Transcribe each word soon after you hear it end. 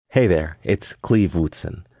Hey there, it's Cleve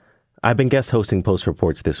Wootson. I've been guest hosting Post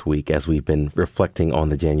Reports this week as we've been reflecting on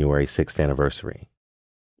the January 6th anniversary.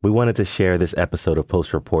 We wanted to share this episode of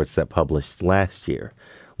Post Reports that published last year,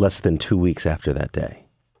 less than 2 weeks after that day.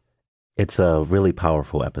 It's a really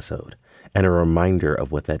powerful episode and a reminder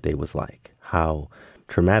of what that day was like, how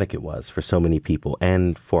traumatic it was for so many people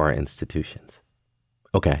and for our institutions.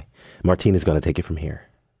 Okay, Martina's going to take it from here.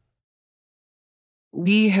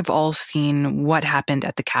 We have all seen what happened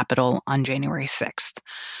at the Capitol on January 6th.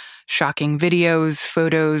 Shocking videos,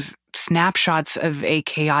 photos, snapshots of a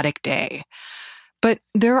chaotic day. But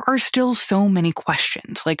there are still so many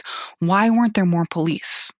questions, like why weren't there more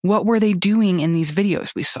police? What were they doing in these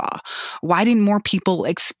videos we saw? Why didn't more people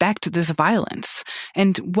expect this violence?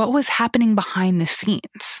 And what was happening behind the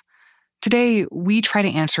scenes? Today, we try to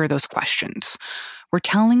answer those questions. We're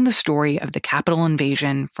telling the story of the Capitol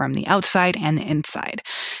invasion from the outside and the inside.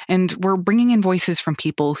 And we're bringing in voices from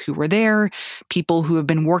people who were there, people who have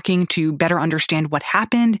been working to better understand what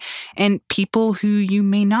happened, and people who you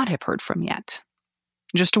may not have heard from yet.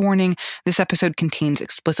 Just a warning, this episode contains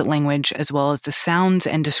explicit language as well as the sounds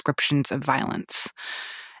and descriptions of violence.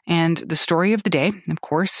 And the story of the day, of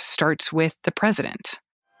course, starts with the president.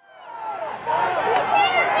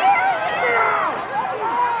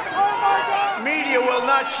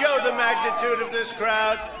 Not show the magnitude of this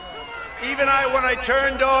crowd. Even when I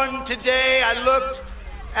turned on today, I looked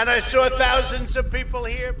and I saw thousands of people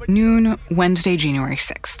here. Noon, Wednesday, January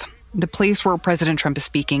 6th. The place where President Trump is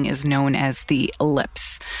speaking is known as the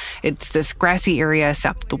Ellipse. It's this grassy area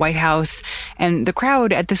south of the White House, and the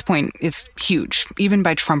crowd at this point is huge, even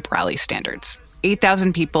by Trump rally standards.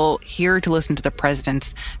 8,000 people here to listen to the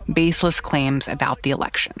president's baseless claims about the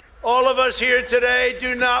election. All of us here today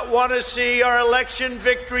do not want to see our election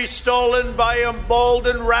victory stolen by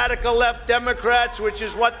emboldened radical left Democrats, which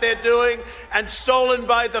is what they're doing, and stolen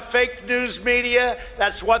by the fake news media.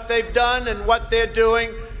 That's what they've done and what they're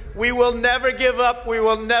doing. We will never give up. We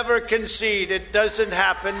will never concede. It doesn't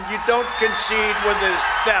happen. You don't concede when there's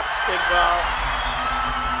theft involved.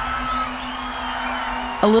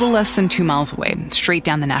 A little less than 2 miles away, straight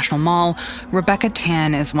down the National Mall, Rebecca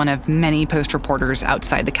Tan is one of many Post reporters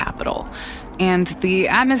outside the Capitol. And the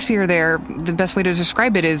atmosphere there, the best way to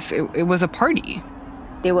describe it is it was a party.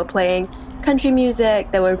 They were playing country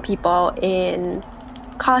music. There were people in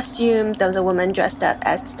costumes. There was a woman dressed up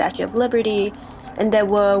as the Statue of Liberty. And there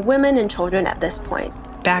were women and children at this point.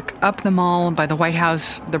 Back up the mall by the White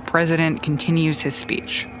House, the president continues his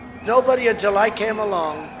speech. Nobody until I came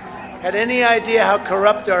along had any idea how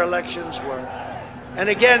corrupt our elections were. And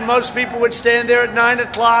again, most people would stand there at 9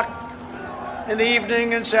 o'clock in the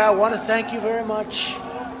evening and say, I want to thank you very much.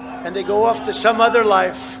 And they go off to some other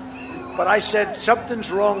life. But I said, something's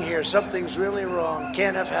wrong here. Something's really wrong.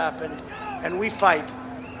 Can't have happened. And we fight.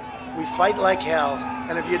 We fight like hell.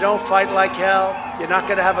 And if you don't fight like hell, you're not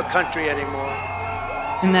going to have a country anymore.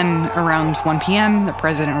 And then around 1 p.m., the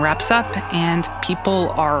president wraps up and people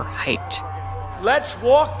are hyped. Let's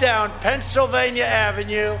walk down Pennsylvania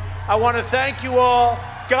Avenue. I want to thank you all.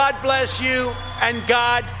 God bless you, and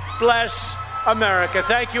God bless America.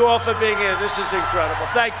 Thank you all for being here. This is incredible.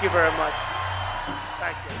 Thank you very much.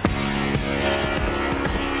 Thank you.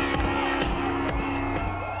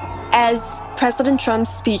 As President Trump's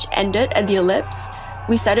speech ended at the Ellipse,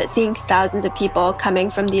 we started seeing thousands of people coming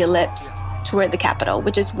from the Ellipse toward the Capitol,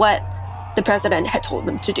 which is what the president had told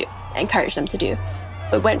them to do, encouraged them to do.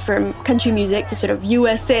 It went from country music to sort of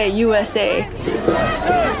USA, USA.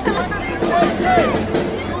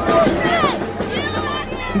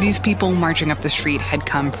 These people marching up the street had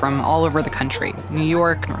come from all over the country. New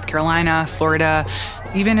York, North Carolina, Florida,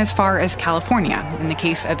 even as far as California, in the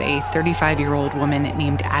case of a 35-year-old woman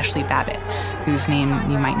named Ashli Babbitt, whose name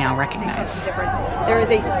you might now recognize. There is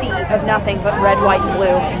a sea of nothing but red, white, and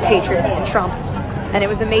blue patriots and Trump. And it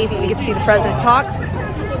was amazing. We could see the president talk.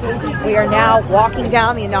 We are now walking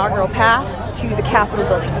down the inaugural path to the Capitol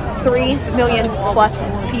building. 3 million plus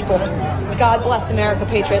people. God bless America,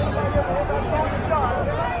 patriots.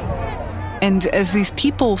 And as these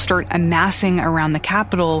people start amassing around the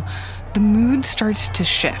Capitol, the mood starts to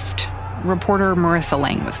shift. Reporter Marissa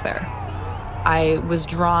Lang was there. I was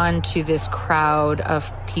drawn to this crowd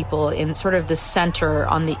of people in sort of the center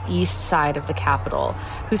on the east side of the Capitol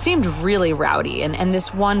who seemed really rowdy. And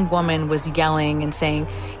this one woman was yelling and saying,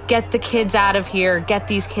 "Get the kids out of here, get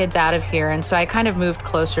these kids out of here." And so I kind of moved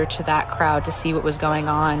closer to that crowd to see what was going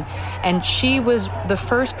on. And she was the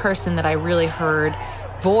first person that I really heard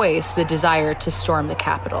voice the desire to storm the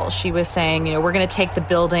Capitol. She was saying, we're going to take the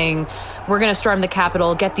building, we're going to storm the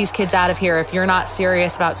Capitol, get these kids out of here. If you're not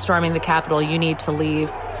serious about storming the Capitol, you need to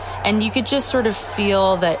leave. And you could just sort of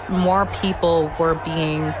feel that more people were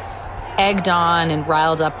being egged on and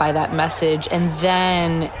riled up by that message. And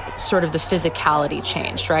then sort of the physicality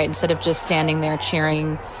changed, right? Instead of just standing there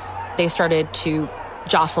cheering, they started to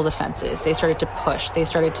jostle the fences. They started to push. They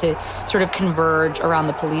started to sort of converge around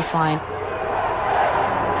the police line.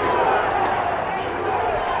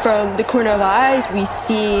 From the corner of our eyes, we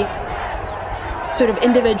see sort of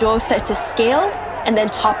individuals start to scale and then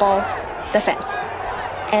topple the fence.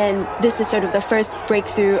 And this is sort of the first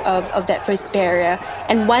breakthrough of that first barrier.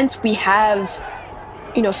 And once we have,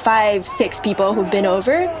 5, 6 people who've been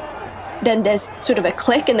over, then there's sort of a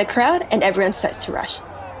click in the crowd and everyone starts to rush.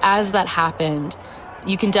 As that happened,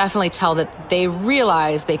 you can definitely tell that they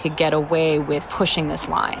realized they could get away with pushing this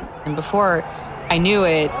line. And before I knew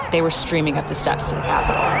it, they were streaming up the steps to the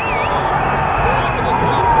Capitol.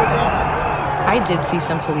 I did see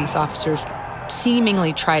some police officers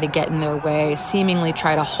seemingly try to get in their way, seemingly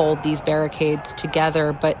try to hold these barricades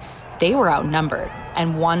together, but they were outnumbered.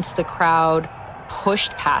 And once the crowd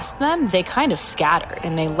pushed past them, they kind of scattered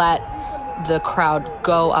and they let the crowd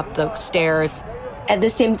go up the stairs. At the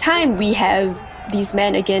same time, we have these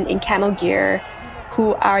men, again, in camel gear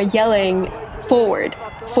who are yelling, forward,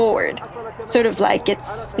 forward. Sort of like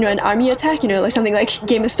it's, an army attack, like something like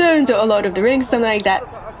Game of Thrones or A Lord of the Rings, something like that.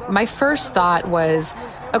 My first thought was,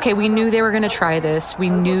 okay, we knew they were going to try this. We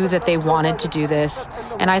knew that they wanted to do this.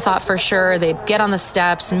 And I thought for sure they'd get on the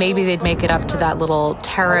steps. Maybe they'd make it up to that little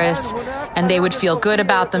terrace and they would feel good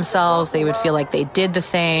about themselves. They would feel like they did the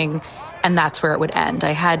thing. And that's where it would end.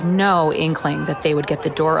 I had no inkling that they would get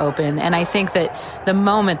the door open. And I think that the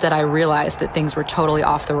moment that I realized that things were totally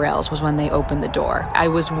off the rails was when they opened the door. I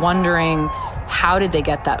was wondering, how did they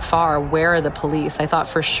get that far? Where are the police? I thought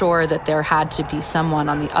for sure that there had to be someone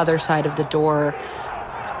on the other side of the door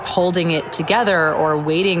holding it together or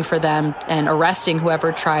waiting for them and arresting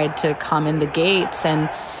whoever tried to come in the gates. And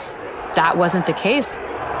that wasn't the case.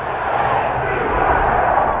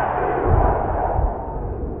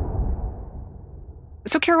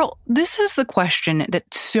 So, Carol, this is the question that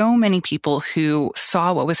so many people who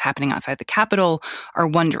saw what was happening outside the Capitol are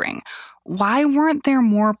wondering. Why weren't there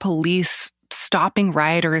more police stopping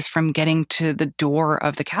rioters from getting to the door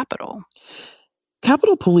of the Capitol?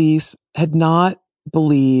 Capitol Police had not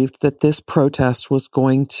believed that this protest was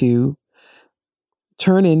going to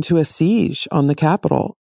turn into a siege on the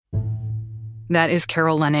Capitol. That is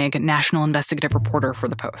Carol Leonnig, national investigative reporter for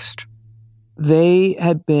The Post. They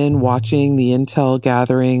had been watching the intel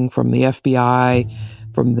gathering from the FBI,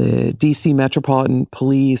 from the DC Metropolitan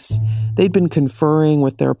Police. They'd been conferring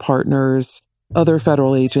with their partners, other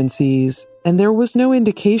federal agencies, and there was no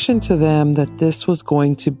indication to them that this was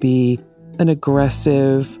going to be an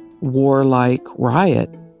aggressive, warlike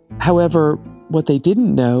riot. However, what they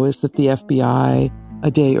didn't know is that the FBI,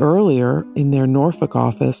 a day earlier in their Norfolk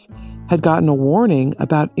office, had gotten a warning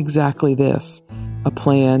about exactly this, a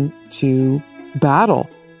plan to battle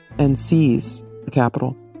and seize the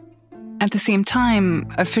Capitol. At the same time,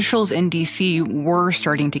 officials in D.C. were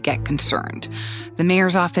starting to get concerned. The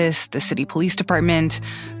mayor's office, the city police department,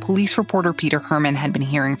 police reporter Peter Herman had been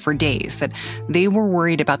hearing for days that they were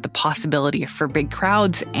worried about the possibility for big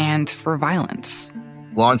crowds and for violence.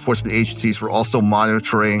 Law enforcement agencies were also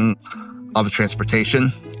monitoring public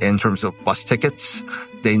transportation in terms of bus tickets.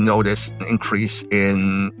 They noticed an increase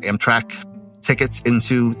in Amtrak tickets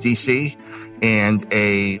into D.C. and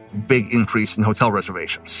a big increase in hotel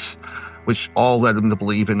reservations, which all led them to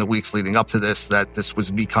believe in the weeks leading up to this that this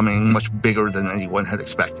was becoming much bigger than anyone had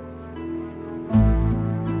expected.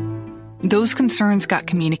 Those concerns got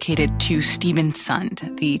communicated to Stephen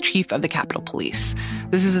Sund, the chief of the Capitol Police.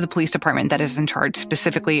 This is the police department that is in charge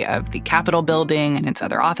specifically of the Capitol building and its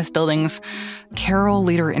other office buildings. Carol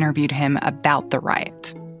later interviewed him about the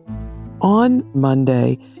riot. On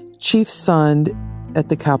Monday, Chief Sund at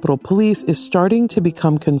the Capitol Police is starting to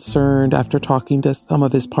become concerned after talking to some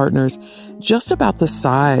of his partners just about the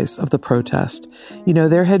size of the protest.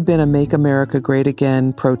 There had been a Make America Great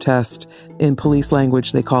Again protest. In police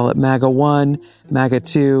language, they call it MAGA 1, MAGA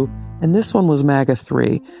 2, and this one was MAGA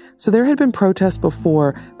 3. So there had been protests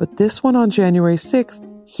before, but this one on January 6th,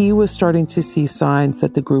 he was starting to see signs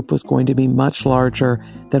that the group was going to be much larger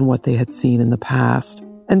than what they had seen in the past.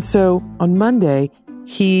 And so on Monday,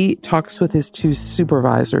 he talks with his two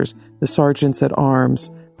supervisors, the sergeants at arms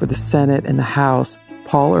for the Senate and the House,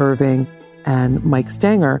 Paul Irving and Mike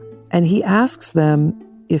Stenger, and he asks them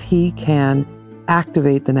if he can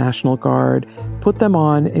activate the National Guard, put them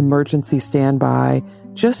on emergency standby,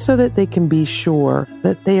 just so that they can be sure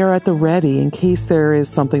that they are at the ready in case there is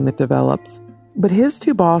something that develops. But his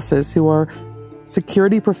two bosses, who are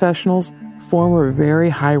security professionals, former very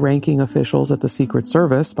high-ranking officials at the Secret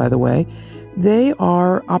Service, by the way, they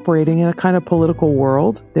are operating in a kind of political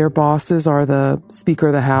world. Their bosses are the Speaker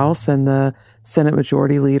of the House and the Senate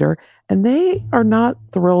Majority Leader, and they are not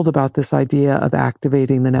thrilled about this idea of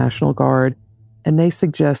activating the National Guard, and they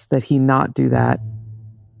suggest that he not do that.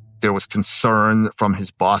 There was concern from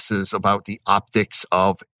his bosses about the optics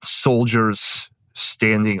of soldiers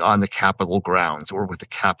standing on the Capitol grounds or with the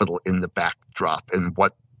Capitol in the backdrop and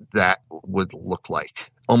what that would look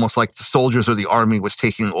like. Almost like the soldiers or the army was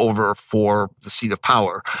taking over for the seat of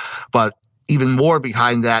power. But even more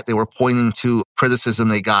behind that, they were pointing to criticism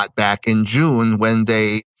they got back in June when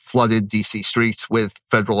they flooded D.C. streets with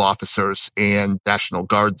federal officers and National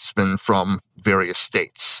Guardsmen from various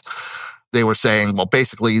states. They were saying, well,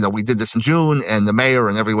 basically, we did this in June and the mayor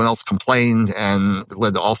and everyone else complained and it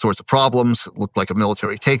led to all sorts of problems. It looked like a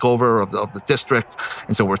military takeover of the district.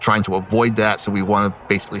 And so we're trying to avoid that. So we want to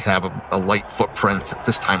basically have a light footprint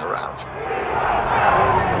this time around.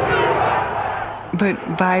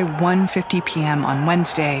 But by 1:50 p.m. on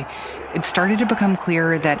Wednesday, it started to become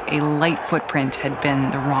clear that a light footprint had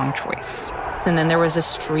been the wrong choice. And then there was a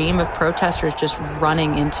stream of protesters just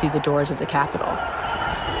running into the doors of the Capitol.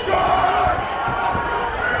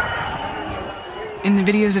 In the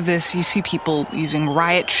videos of this, you see people using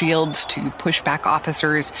riot shields to push back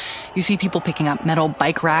officers. You see people picking up metal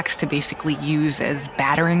bike racks to basically use as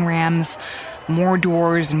battering rams. More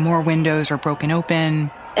doors and more windows are broken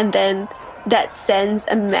open. And then that sends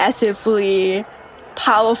a massively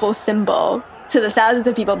powerful symbol to the thousands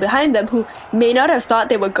of people behind them who may not have thought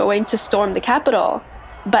they were going to storm the Capitol,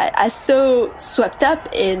 but are so swept up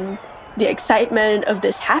in the excitement of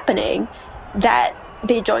this happening that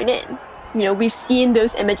they join in. We've seen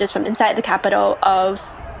those images from inside the Capitol of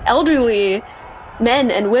elderly men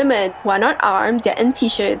and women who are not armed. They're in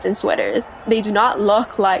t-shirts and sweaters. They do not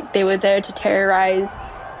look like they were there to terrorize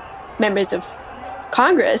members of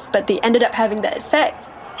Congress, but they ended up having that effect.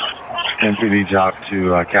 NPD job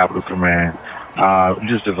to Capitol Command.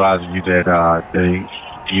 Just advising you that the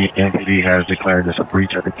NPD has declared this a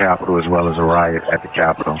breach at the Capitol as well as a riot at the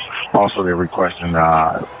Capitol. Also, they're requesting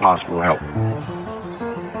possible help.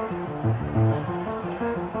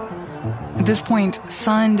 At this point,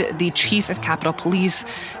 Sund, the chief of Capitol Police,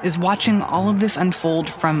 is watching all of this unfold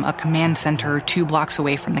from a command center 2 blocks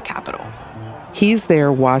away from the Capitol. He's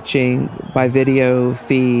there watching by video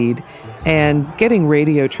feed and getting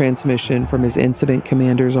radio transmission from his incident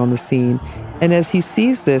commanders on the scene. And as he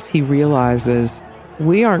sees this, he realizes,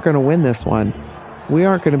 we aren't going to win this one. We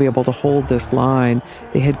aren't going to be able to hold this line.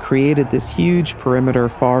 They had created this huge perimeter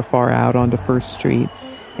far, far out onto First Street,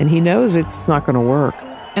 and he knows it's not going to work.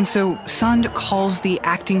 And so Sund calls the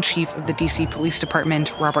acting chief of the D.C. Police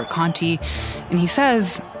Department, Robert Contee, and he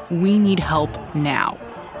says, we need help now.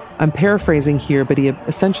 I'm paraphrasing here, but he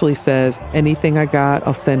essentially says, anything I got,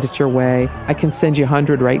 I'll send it your way. I can send you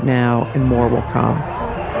 100 right now, and more will come.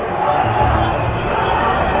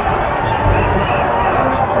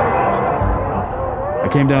 I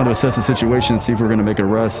came down to assess the situation, see if we were going to make an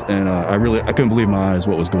arrest, and I couldn't believe my eyes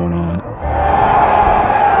what was going on.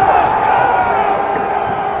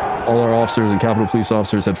 All our officers and Capitol Police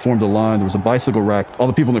officers had formed a line. There was a bicycle rack. All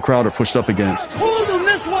the people in the crowd are pushed up against. Pull them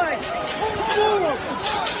this way!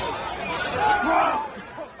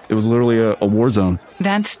 It was literally a war zone.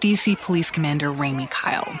 That's D.C. Police Commander Ramey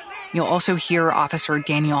Kyle. You'll also hear Officer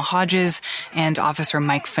Daniel Hodges and Officer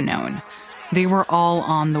Mike Fanone. They were all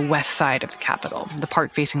on the west side of the Capitol, the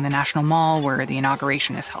part facing the National Mall where the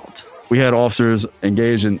inauguration is held. We had officers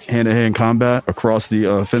engaged in hand-to-hand combat across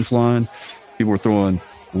the fence line. People were throwing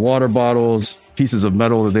water bottles, pieces of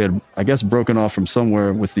metal that they had, I guess, broken off from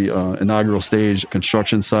somewhere with the inaugural stage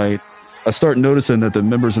construction site. I start noticing that the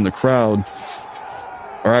members in the crowd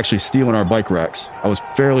are actually stealing our bike racks. I was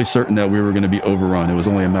fairly certain that we were going to be overrun. It was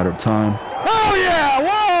only a matter of time. Oh yeah!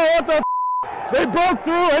 Whoa! What the f***? They broke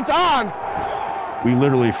through. It's on! We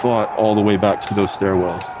literally fought all the way back to those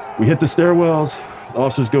stairwells. We hit the stairwells. The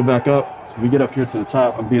officers go back up. We get up here to the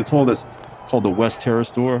top. I'm being told it's called the West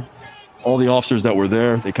Terrace door. All the officers that were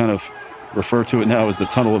there, they kind of refer to it now as the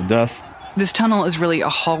Tunnel of Death. This tunnel is really a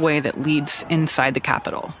hallway that leads inside the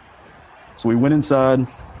Capitol. So we went inside,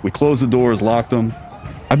 we closed the doors, locked them.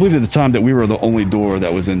 I believed at the time that we were the only door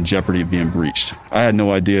that was in jeopardy of being breached. I had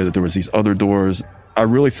no idea that there was these other doors. I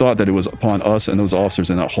really thought that it was upon us and those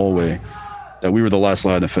officers in that hallway that we were the last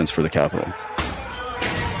line of defense for the Capitol.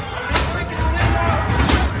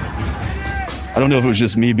 I don't know if it was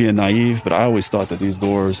just me being naive, but I always thought that these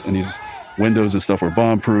doors and these windows and stuff were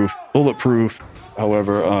bomb-proof, bulletproof.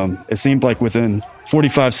 However, it seemed like within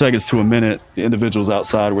 45 seconds to a minute, the individuals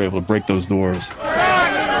outside were able to break those doors.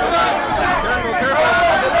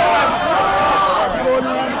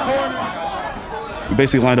 We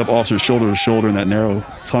basically lined up officers shoulder to shoulder in that narrow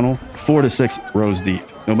tunnel, 4 to 6 rows deep.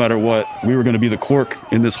 No matter what, we were going to be the cork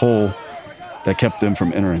in this hole that kept them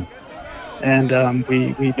from entering. And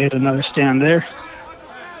we made another stand there.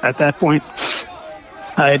 At that point,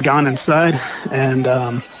 I had gone inside and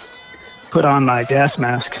put on my gas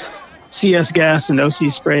mask. CS gas and OC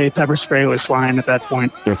spray, pepper spray was flying at that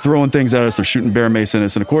point. They're throwing things at us. They're shooting bear mace in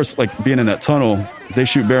us. And of course, like being in that tunnel, if they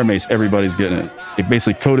shoot bear mace, everybody's getting it. It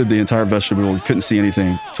basically coated the entire vestibule. You couldn't see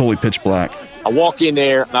anything. Totally pitch black. I walk in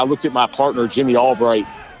there and I looked at my partner, Jimmy Albright,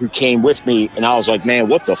 who came with me. And I was like, man,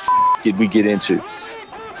 what the did we get into?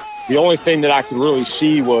 The only thing that I could really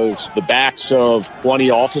see was the backs of 20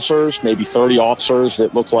 officers, maybe 30 officers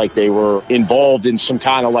that looked like they were involved in some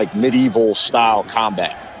kind of like medieval style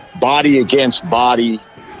combat. Body against body,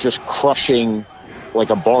 just crushing like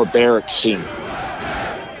a barbaric scene.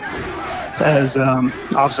 As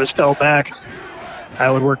officers fell back, I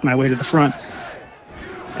would work my way to the front.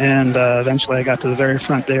 And eventually I got to the very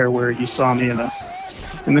front there where you saw me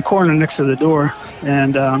in the corner next to the door.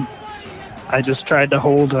 And I just tried to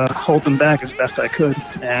hold them back as best I could.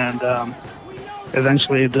 And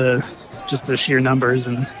eventually the sheer numbers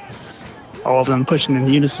and all of them pushing in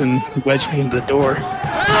unison wedged me into the door.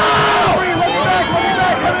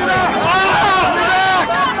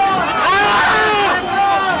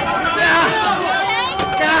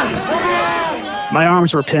 My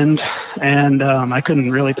arms were pinned, and I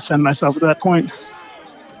couldn't really defend myself at that point.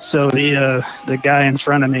 So the guy in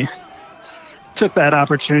front of me took that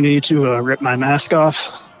opportunity to rip my mask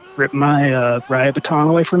off, rip my riot baton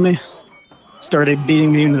away from me, started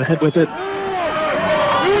beating me in the head with it.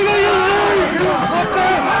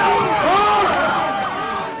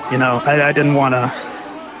 You know, I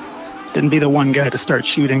didn't be the one guy to start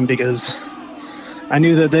shooting because I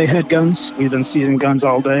knew that they had guns. We've been seizing guns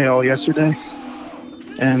all day, all yesterday.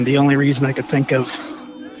 And the only reason I could think of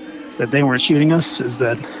that they weren't shooting us is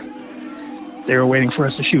that they were waiting for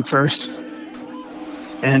us to shoot first.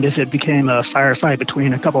 And if it became a firefight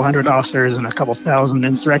between a couple hundred officers and a couple thousand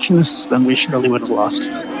insurrectionists, then we surely would have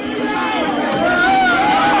lost.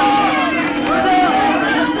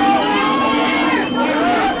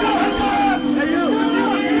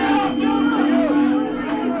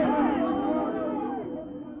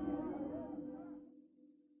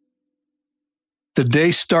 The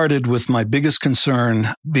day started with my biggest concern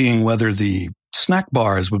being whether the snack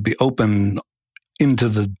bars would be open into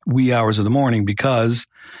the wee hours of the morning, because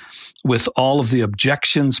with all of the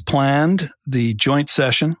objections planned, the joint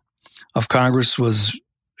session of Congress was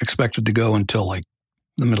expected to go until like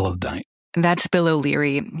the middle of the night. That's Bill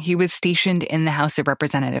O'Leary. He was stationed in the House of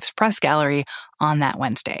Representatives press gallery on that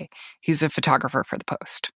Wednesday. He's a photographer for the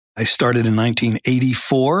Post. I started in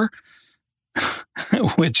 1984.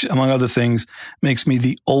 Which, among other things, makes me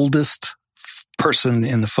the oldest person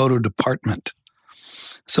in the photo department.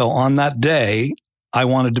 So on that day, I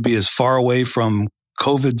wanted to be as far away from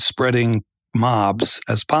COVID-spreading mobs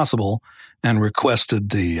as possible and requested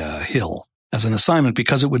the Hill as an assignment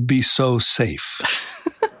because it would be so safe.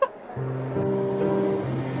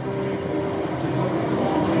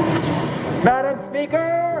 Madam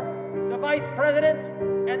Speaker, the Vice President,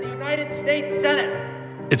 and the United States Senate.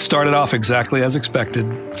 It started off exactly as expected,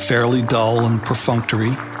 fairly dull and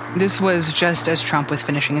perfunctory. This was just as Trump was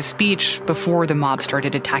finishing his speech before the mob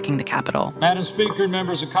started attacking the Capitol. Madam Speaker and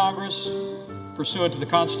members of Congress, pursuant to the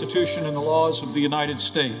Constitution and the laws of the United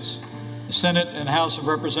States, the Senate and House of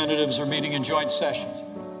Representatives are meeting in joint session.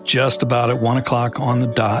 Just about at 1 o'clock on the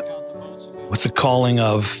dot, with the calling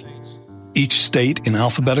of each state in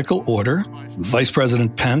alphabetical order, Vice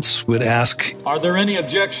President Pence would ask, are there any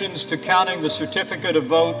objections to counting the certificate of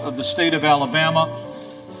vote of the state of Alabama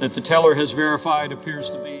that the teller has verified appears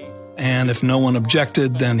to be? And if no one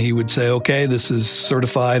objected, then he would say, okay, this is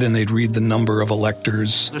certified, and they'd read the number of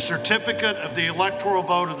electors. The certificate of the electoral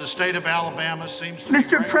vote of the state of Alabama seems to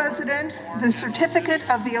Mr. President, the certificate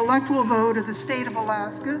of the electoral vote of the state of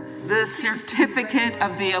Alaska. The certificate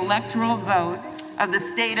of the electoral vote of the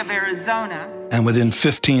state of Arizona. And within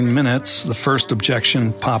 15 minutes, the first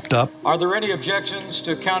objection popped up. Are there any objections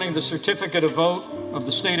to counting the certificate of vote of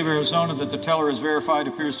the state of Arizona that the teller has verified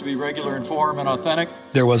appears to be regular in form and authentic?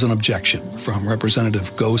 There was an objection from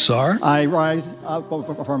Representative Gosar. I rise up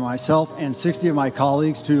for myself and 60 of my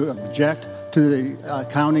colleagues to object to the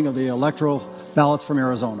counting of the electoral ballots from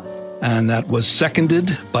Arizona. and that was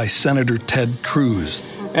seconded by Senator Ted Cruz.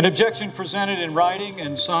 An objection presented in writing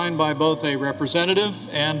and signed by both a representative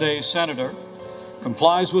and a senator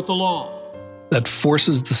complies with the law. That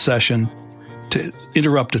forces the session to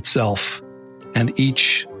interrupt itself, and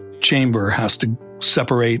each chamber has to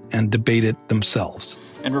separate and debate it themselves.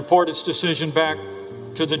 And report its decision back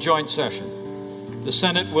to the joint session. The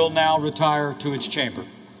Senate will now retire to its chamber.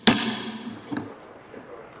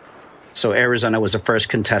 So Arizona was the first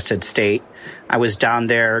contested state. I was down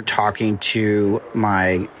there talking to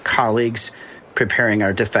my colleagues, preparing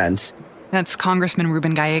our defense. That's Congressman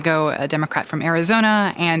Ruben Gallego, a Democrat from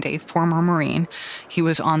Arizona and a former Marine. He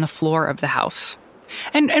was on the floor of the House.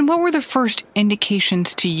 And what were the first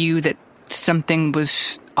indications to you that something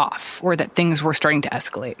was off or that things were starting to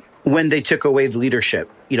escalate? When they took away the leadership.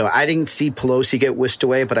 I didn't see Pelosi get whisked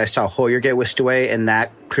away, but I saw Hoyer get whisked away, and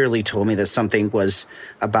that clearly told me that something was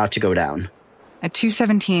about to go down. At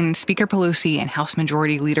 2:17, Speaker Pelosi and House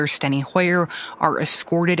Majority Leader Steny Hoyer are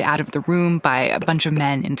escorted out of the room by a bunch of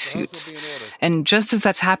men in suits. And just as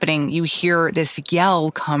that's happening, you hear this yell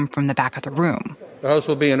come from the back of the room. The House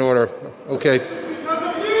will be in order. Okay.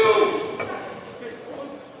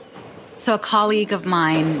 So a colleague of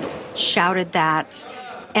mine shouted that,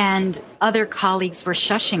 and other colleagues were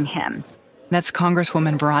shushing him. That's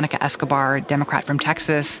Congresswoman Veronica Escobar, Democrat from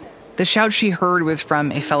Texas. The shout she heard was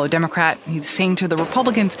from a fellow Democrat. He's saying to the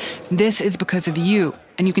Republicans, "This is because of you."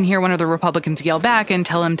 And you can hear one of the Republicans yell back and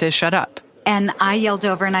tell him to shut up. And I yelled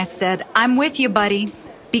over and I said, "I'm with you, buddy,"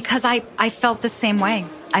 because I felt the same way.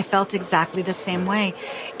 I felt exactly the same way.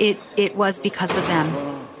 It was because of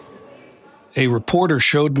them. A reporter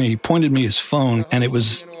pointed me his phone, and it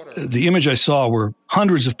was the image I saw were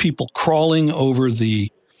hundreds of people crawling over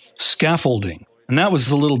the scaffolding. And that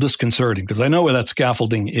was a little disconcerting because I know where that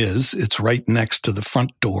scaffolding is. It's right next to the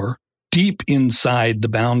front door, deep inside the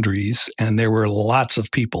boundaries, and there were lots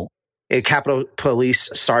of people. A Capitol Police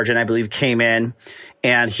sergeant, I believe, came in,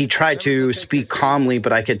 and he tried to speak calmly,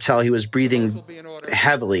 but I could tell he was breathing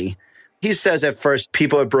heavily. He says at first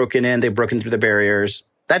people had broken in, they've broken through the barriers.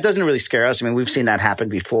 That doesn't really scare us. I mean, we've seen that happen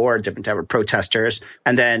before, different type of protesters.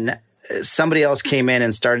 And then somebody else came in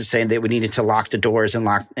and started saying that we needed to lock the doors and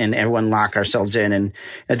everyone lock ourselves in. And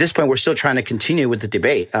at this point, we're still trying to continue with the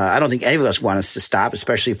debate. I don't think any of us want us to stop,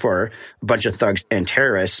 especially for a bunch of thugs and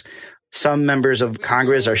terrorists. Some members of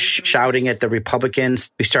Congress are shouting at the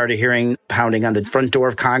Republicans. We started hearing pounding on the front door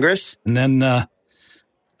of Congress. And then an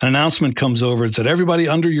announcement comes over. It said, "Everybody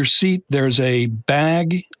under your seat, there's a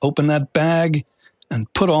bag. Open that bag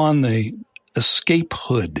and put on the escape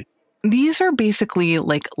hood." These are basically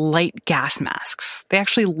like light gas masks. They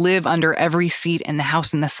actually live under every seat in the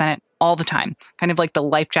House and the Senate all the time, kind of like the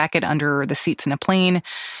life jacket under the seats in a plane.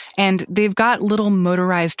 And they've got little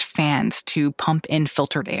motorized fans to pump in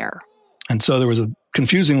filtered air. And so there was a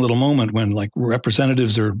confusing little moment when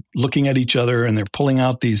representatives are looking at each other and they're pulling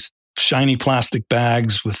out these shiny plastic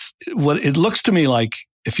bags with what it looks to me like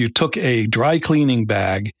if you took a dry cleaning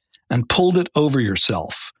bag and pulled it over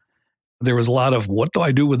yourself. There was a lot of, what do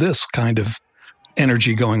I do with this kind of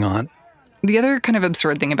energy going on. The other kind of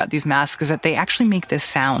absurd thing about these masks is that they actually make this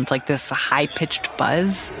sound, like this high-pitched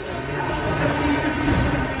buzz.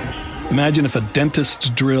 Imagine if a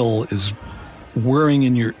dentist's drill is whirring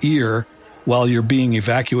in your ear while you're being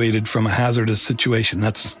evacuated from a hazardous situation.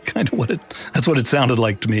 That's kind of what it sounded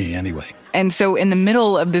like to me anyway. And so in the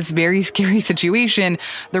middle of this very scary situation,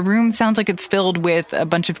 the room sounds like it's filled with a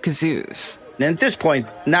bunch of kazoos. And at this point,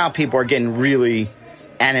 now people are getting really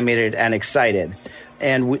animated and excited.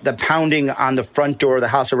 And the pounding on the front door of the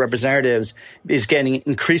House of Representatives is getting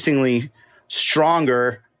increasingly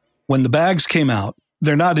stronger. When the bags came out,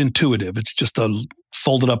 they're not intuitive. It's just a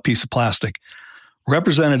folded up piece of plastic.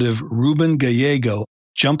 Representative Ruben Gallego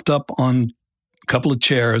jumped up on a couple of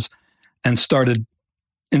chairs and started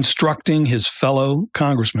instructing his fellow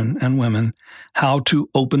congressmen and women how to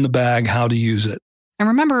open the bag, how to use it. And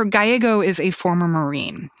remember, Gallego is a former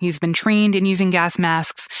Marine. He's been trained in using gas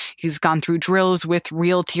masks. He's gone through drills with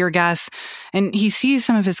real tear gas. And he sees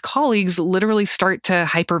some of his colleagues literally start to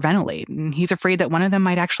hyperventilate. And he's afraid that one of them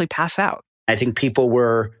might actually pass out. I think people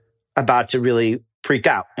were about to really freak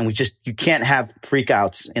out. And you can't have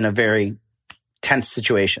freakouts in a very tense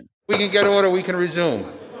situation. We can get order. We can resume.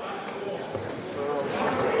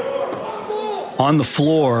 On the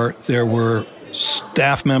floor, there were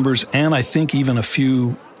staff members and I think even a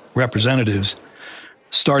few representatives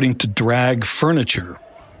starting to drag furniture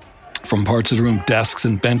from parts of the room, desks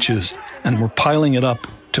and benches, and were piling it up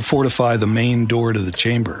to fortify the main door to the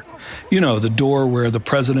chamber. You know, the door where the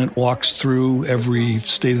president walks through every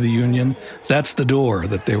State of the Union. That's the door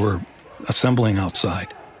that they were assembling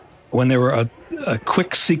outside. when there were a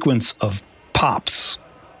quick sequence of pops,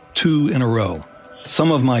 2 in a row.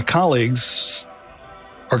 Some of my colleagues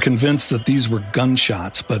are convinced that these were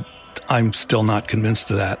gunshots, but I'm still not convinced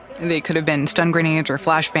of that. They could have been stun grenades or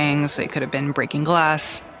flashbangs. They could have been breaking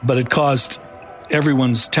glass. But it caused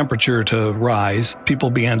everyone's temperature to rise. People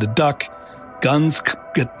began to duck. Guns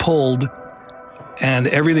get pulled. And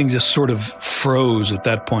everything just sort of froze at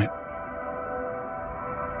that point.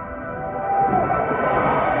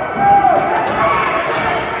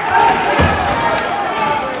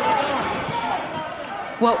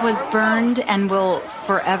 What was burned and will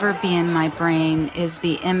forever be in my brain is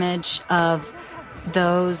the image of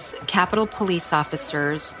those Capitol Police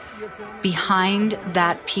officers behind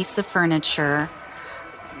that piece of furniture,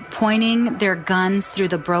 pointing their guns through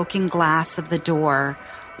the broken glass of the door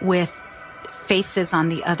with faces on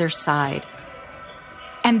the other side.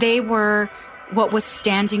 And they were what was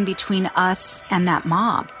standing between us and that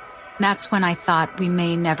mob. That's when I thought we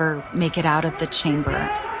may never make it out of the chamber.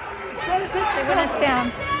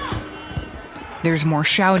 Down. There's more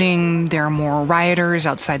shouting. There are more rioters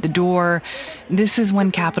outside the door. This is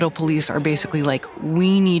when Capitol Police are basically like,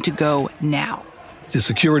 we need to go now. The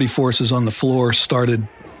security forces on the floor started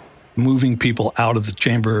moving people out of the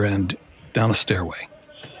chamber and down a stairway.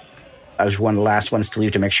 I was one of the last ones to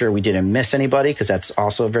leave to make sure we didn't miss anybody, because that's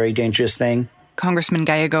also a very dangerous thing. Congressman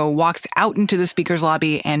Gallego walks out into the speaker's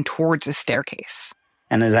lobby and towards a staircase.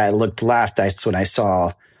 And as I looked left, that's when I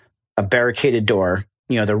saw a barricaded door,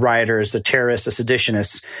 the rioters, the terrorists, the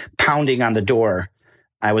seditionists pounding on the door.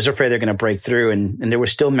 I was afraid they're going to break through, and there were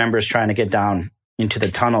still members trying to get down into the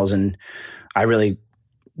tunnels. And I really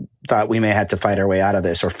thought we may have to fight our way out of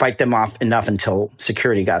this, or fight them off enough until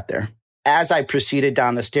security got there. As I proceeded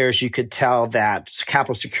down the stairs, you could tell that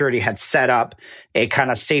Capitol Security had set up a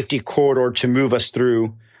kind of safety corridor to move us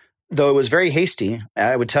through, though it was very hasty.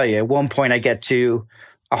 I would tell you, at one point I get to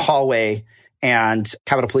a hallway, and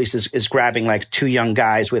Capitol Police is grabbing like 2 young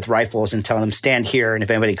guys with rifles and telling them, stand here, and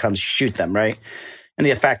if anybody comes, shoot them, right? And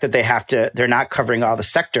the fact that they're not covering all the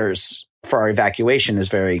sectors for our evacuation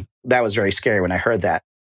that was very scary when I heard that.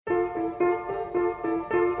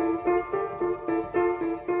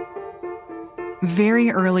 Very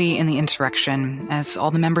early in the insurrection, as all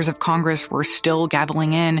the members of Congress were still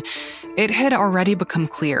gaveling in, it had already become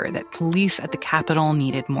clear that police at the Capitol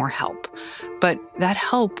needed more help. But that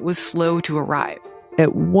help was slow to arrive. At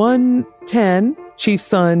 1:10, Chief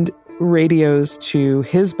Sund radios to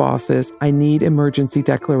his bosses, I need emergency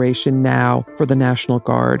declaration now for the National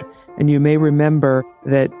Guard. And you may remember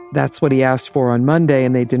that that's what he asked for on Monday,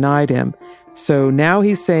 and they denied him. So now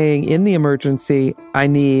he's saying in the emergency, I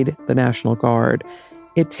need the National Guard.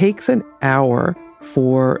 It takes an hour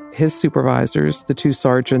for his supervisors, the 2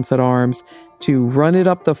 sergeants at arms, to run it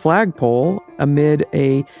up the flagpole amid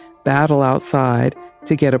a battle outside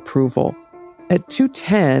to get approval. At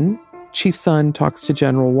 2:10, Chief Sund talks to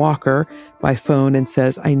General Walker by phone and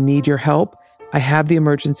says, I need your help. I have the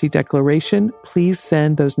emergency declaration. Please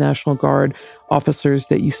send those National Guard officers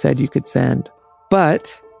that you said you could send.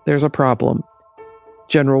 But there's a problem.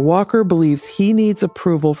 General Walker believes he needs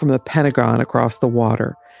approval from the Pentagon across the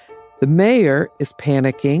water. The mayor is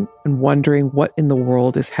panicking and wondering what in the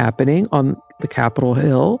world is happening on the Capitol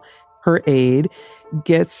Hill. Her aide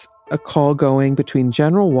gets a call going between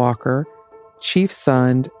General Walker, Chief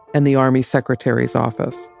Sund, and the Army Secretary's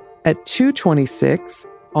office. At 2:26,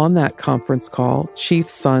 on that conference call, Chief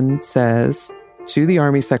Sund says to the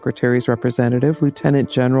Army Secretary's representative, Lieutenant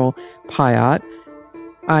General Pyatt,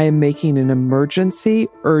 I am making an emergency,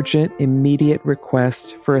 urgent, immediate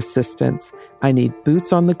request for assistance. I need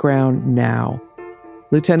boots on the ground now.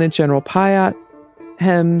 Lieutenant General Pyatt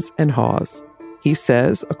hems and haws. He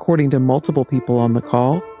says, according to multiple people on the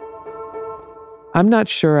call, I'm not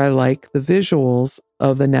sure I like the visuals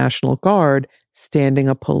of the National Guard standing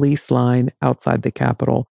a police line outside the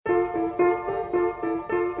Capitol.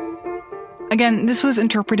 Again, this was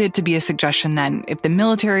interpreted to be a suggestion that if the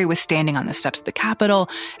military was standing on the steps of the Capitol,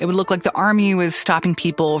 it would look like the army was stopping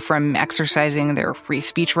people from exercising their free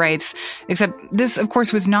speech rights. Except this, of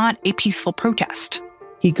course, was not a peaceful protest.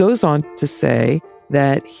 He goes on to say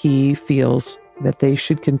that he feels that they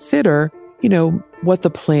should consider, what the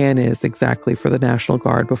plan is exactly for the National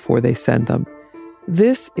Guard before they send them.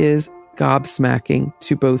 This is gobsmacking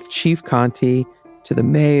to both Chief Conte, to the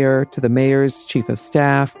mayor, to the mayor's chief of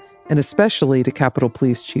staff, and especially to Capitol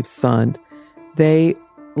Police Chief Sund. They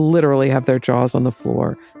literally have their jaws on the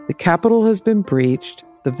floor. The Capitol has been breached.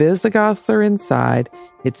 The Visigoths are inside.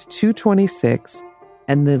 It's 2:26,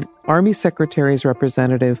 and the Army Secretary's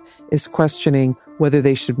representative is questioning whether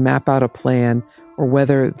they should map out a plan or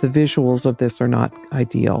whether the visuals of this are not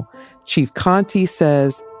ideal. Chief Conti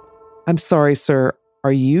says, "I'm sorry, sir.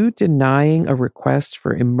 Are you denying a request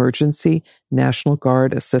for emergency National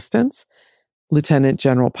Guard assistance?" Lieutenant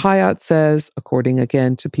General Payat says, according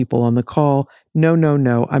again to people on the call, no,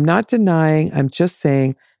 I'm not denying. I'm just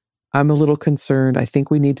saying I'm a little concerned. I think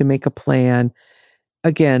we need to make a plan.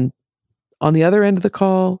 Again, on the other end of the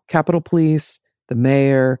call, Capitol Police, the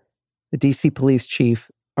mayor, the DC police chief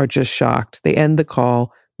are just shocked. They end the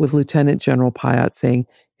call with Lieutenant General Payat saying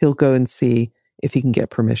he'll go and see if he can get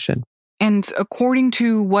permission. And according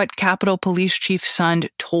to what Capitol Police Chief Sund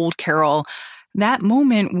told Carol, that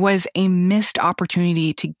moment was a missed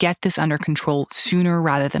opportunity to get this under control sooner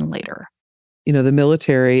rather than later. You know, the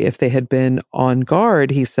military, if they had been on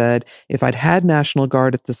guard, he said, if I'd had National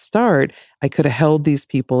Guard at the start, I could have held these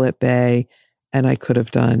people at bay and I could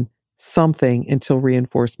have done something until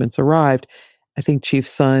reinforcements arrived. I think Chief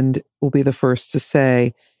Sund will be the first to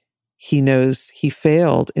say he knows he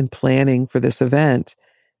failed in planning for this event,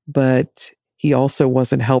 but he also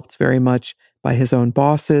wasn't helped very much by his own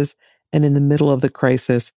bosses. And in the middle of the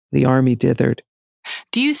crisis, the Army dithered.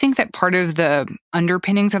 Do you think that part of the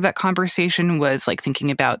underpinnings of that conversation was like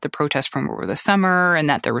thinking about the protests from over the summer and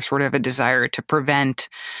that there was sort of a desire to prevent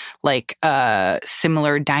like a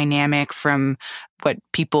similar dynamic from what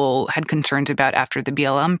people had concerns about after the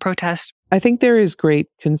BLM protest? I think there is great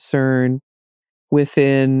concern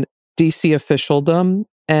within DC officialdom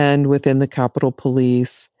and within the Capitol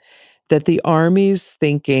Police that the Army's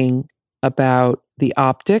thinking about the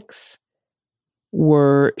optics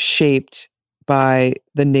were shaped by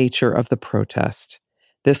the nature of the protest.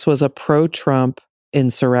 This was a pro-Trump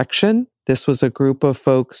insurrection. This was a group of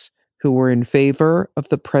folks who were in favor of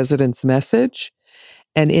the president's message.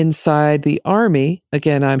 And inside the Army,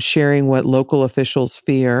 again, I'm sharing what local officials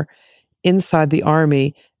fear. Inside the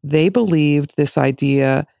Army, they believed this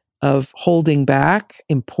idea of holding back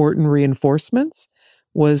important reinforcements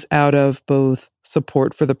was out of both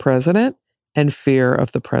support for the president and fear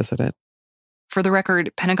of the president. For the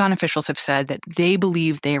record, Pentagon officials have said that they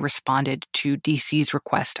believe they responded to DC's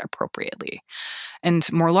request appropriately. And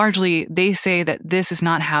more largely, they say that this is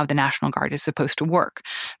not how the National Guard is supposed to work,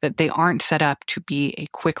 that they aren't set up to be a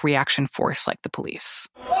quick reaction force like the police.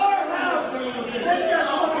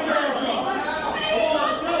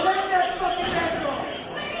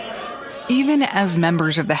 Even as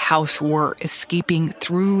members of the House were escaping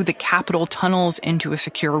through the Capitol tunnels into a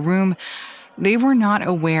secure room, they were not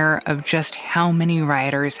aware of just how many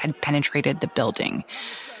rioters had penetrated the building.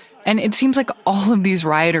 And it seems like all of these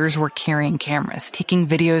rioters were carrying cameras, taking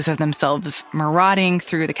videos of themselves marauding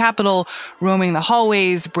through the Capitol, roaming the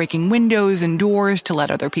hallways, breaking windows and doors to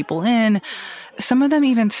let other people in. Some of them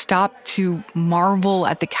even stopped to marvel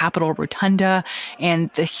at the Capitol Rotunda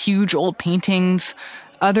and the huge old paintings.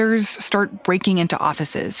 Others start breaking into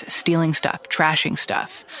offices, stealing stuff, trashing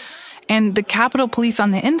stuff. And the Capitol Police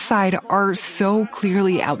on the inside are so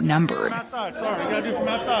clearly outnumbered. Outside, sorry, we gotta do it from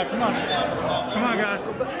outside. Come on,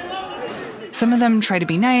 guys. Some of them try to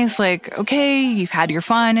be nice, like, okay, you've had your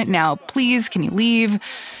fun, now please, can you leave?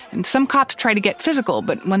 And some cops try to get physical,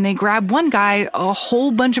 but when they grab one guy, a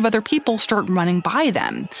whole bunch of other people start running by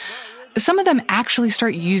them. Some of them actually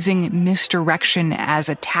start using misdirection as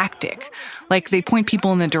a tactic. Like they point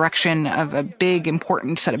people in the direction of a big,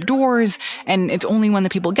 important set of doors, and it's only when the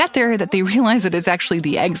people get there that they realize that it's actually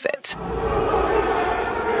the exit.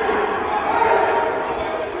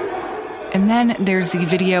 And then there's the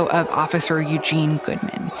video of Officer Eugene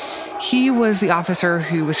Goodman. He was the officer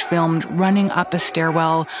who was filmed running up a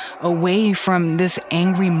stairwell away from this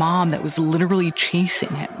angry mob that was literally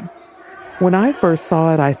chasing him. When I first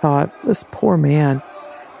saw it, I thought, this poor man,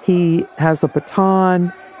 he has a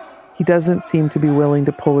baton. He doesn't seem to be willing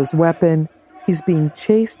to pull his weapon. He's being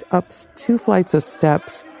chased up 2 flights of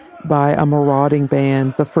steps by a marauding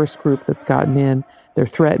band, the first group that's gotten in. They're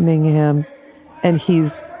threatening him, and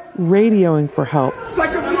he's radioing for help.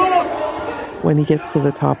 Second floor! When he gets to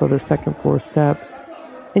the top of the second floor steps.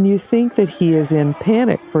 And you think that he is in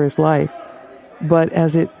panic for his life. But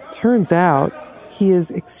as it turns out, he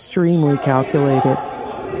is extremely calculated.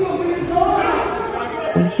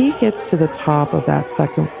 When he gets to the top of that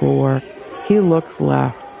second floor, he looks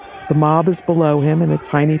left. The mob is below him in a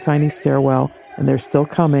tiny, tiny stairwell, and they're still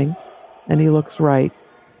coming. And he looks right.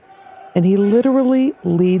 And he literally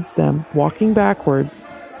leads them, walking backwards,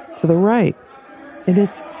 to the right. And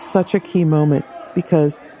it's such a key moment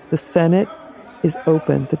because the Senate is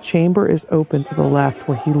open. The chamber is open to the left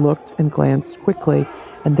where he looked and glanced quickly,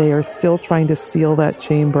 and they are still trying to seal that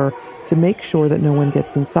chamber to make sure that no one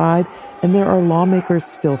gets inside, and there are lawmakers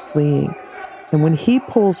still fleeing. And when he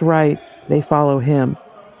pulls right, they follow him.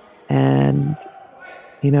 And,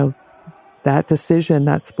 that decision,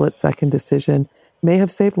 that split-second decision, may have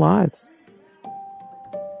saved lives.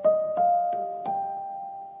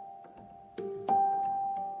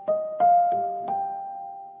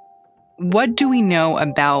 What do we know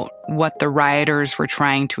about what the rioters were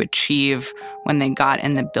trying to achieve when they got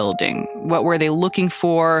in the building? What were they looking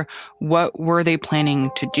for? What were they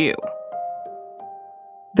planning to do?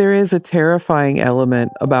 There is a terrifying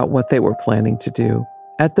element about what they were planning to do.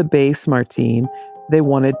 At the base, Martine, they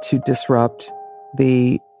wanted to disrupt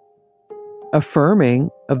the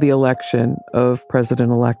affirming of the election of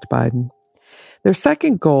President-elect Biden. Their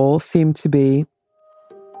second goal seemed to be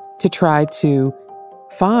to try to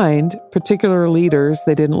find particular leaders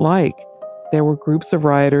they didn't like. There were groups of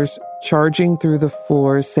rioters charging through the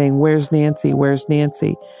floors saying, "Where's Nancy? Where's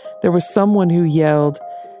Nancy?" There was someone who yelled,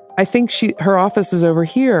 "I think her office is over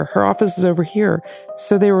here. Her office is over here."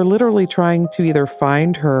 So they were literally trying to either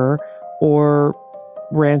find her or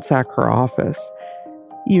ransack her office.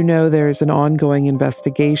 There's an ongoing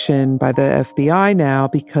investigation by the FBI now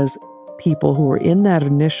because people who were in that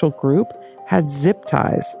initial group had zip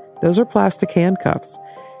ties. Those are plastic handcuffs.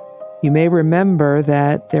 You may remember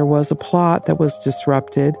that there was a plot that was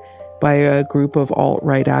disrupted by a group of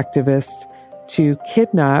alt-right activists to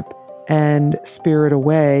kidnap and spirit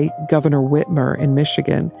away Governor Whitmer in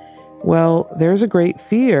Michigan. Well, there's a great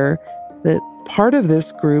fear that part of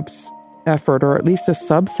this group's effort, or at least a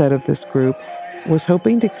subset of this group, was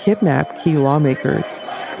hoping to kidnap key lawmakers.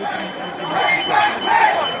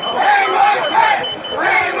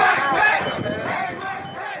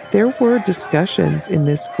 There were discussions in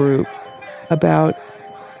this group about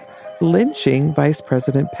lynching Vice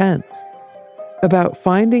President Pence, about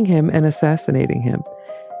finding him and assassinating him.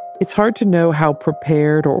 It's hard to know how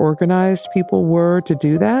prepared or organized people were to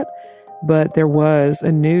do that, but there was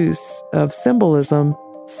a noose of symbolism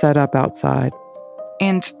set up outside.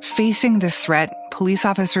 And facing this threat, police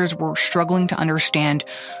officers were struggling to understand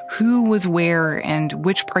who was where and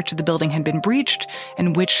which parts of the building had been breached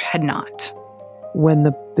and which had not. When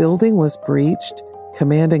the building was breached,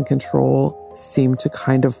 command and control seemed to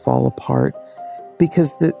kind of fall apart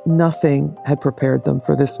because nothing had prepared them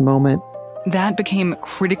for this moment. That became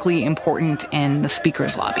critically important in the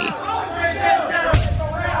speaker's lobby.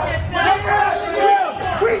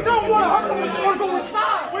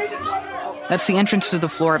 That's the entrance to the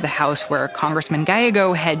floor of the House where Congressman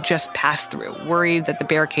Gallego had just passed through, worried that the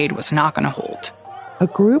barricade was not going to hold. A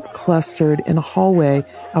group clustered in a hallway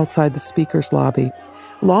outside the speaker's lobby.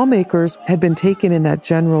 Lawmakers had been taken in that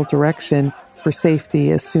general direction for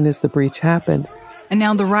safety as soon as the breach happened. And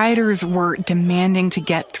now the rioters were demanding to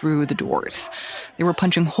get through the doors. They were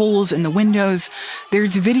punching holes in the windows.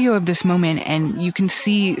 There's video of this moment, and you can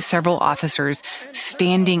see several officers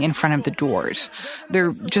standing in front of the doors.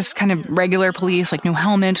 They're just kind of regular police, like no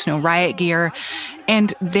helmets, no riot gear.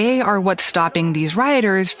 And they are what's stopping these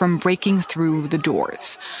rioters from breaking through the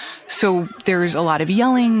doors. So there's a lot of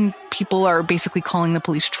yelling. People are basically calling the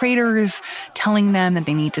police traitors, telling them that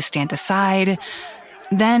they need to stand aside.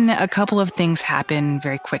 Then a couple of things happen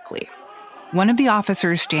very quickly. One of the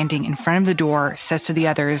officers standing in front of the door says to the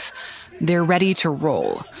others, they're ready to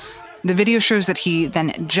roll. The video shows that he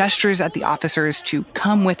then gestures at the officers to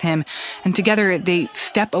come with him, and together they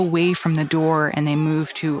step away from the door and they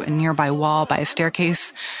move to a nearby wall by a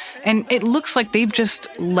staircase. And it looks like they've just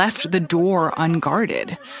left the door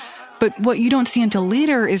unguarded. But what you don't see until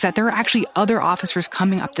later is that there are actually other officers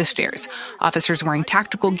coming up the stairs. Officers wearing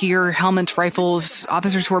tactical gear, helmets, rifles,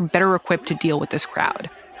 officers who are better equipped to deal with this crowd.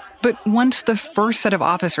 But once the first set of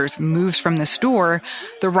officers moves from this door,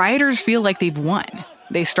 the rioters feel like they've won.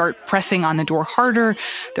 They start pressing on the door harder,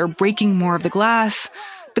 they're breaking more of the glass.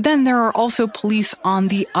 But then there are also police on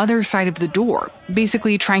the other side of the door,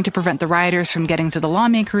 basically trying to prevent the rioters from getting to the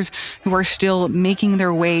lawmakers who are still making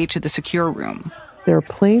their way to the secure room. There are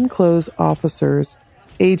plainclothes officers,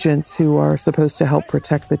 agents who are supposed to help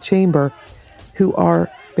protect the chamber, who are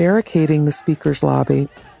barricading the speaker's lobby.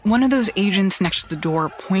 One of those agents next to the door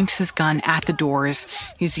points his gun at the doors.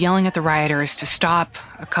 He's yelling at the rioters to stop.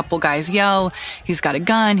 A couple guys yell, he's got a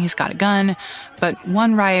gun, he's got a gun. But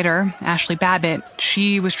one rioter, Ashley Babbitt,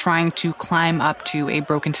 she was trying to climb up to a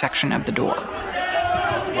broken section of the door.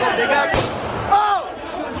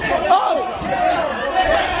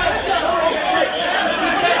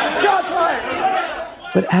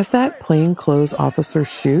 But as that plainclothes officer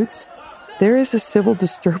shoots, there is a civil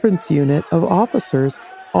disturbance unit of officers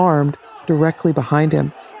armed directly behind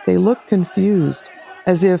him. They look confused,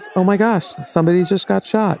 as if, oh my gosh, somebody just got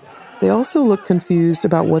shot. They also look confused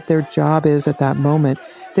about what their job is at that moment.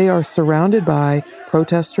 They are surrounded by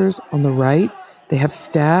protesters on the right. They have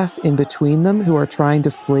staff in between them who are trying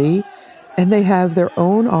to flee. And they have their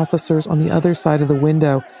own officers on the other side of the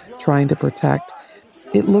window trying to protect.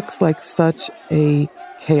 It looks like such a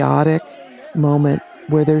chaotic moment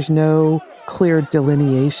where there's no clear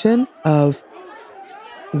delineation of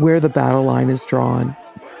where the battle line is drawn.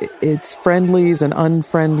 It's friendlies and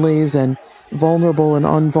unfriendlies and vulnerable and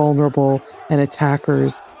unvulnerable and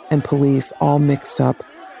attackers and police all mixed up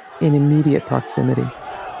in immediate proximity.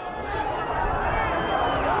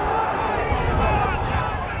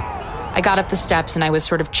 I got up the steps and I was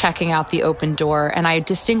sort of checking out the open door, and I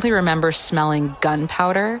distinctly remember smelling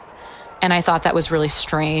gunpowder, and I thought that was really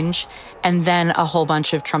strange. And then a whole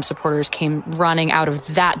bunch of Trump supporters came running out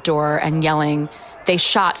of that door and yelling, "They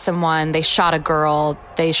shot someone, they shot a girl,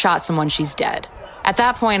 they shot someone, she's dead." At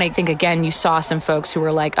that point, I think, again, you saw some folks who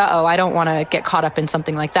were like, uh-oh, I don't want to get caught up in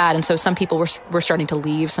something like that. And so some people were starting to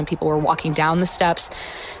leave. Some people were walking down the steps.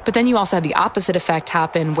 But then you also had the opposite effect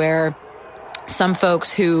happen where some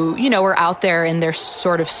folks who, were out there in their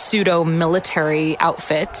sort of pseudo-military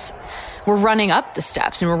outfits were running up the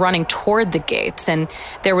steps and were running toward the gates. And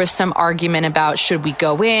there was some argument about, should we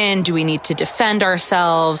go in? Do we need to defend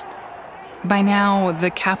ourselves? By now,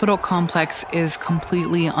 the Capitol complex is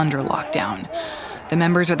completely under lockdown. The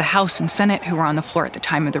members of the House and Senate who were on the floor at the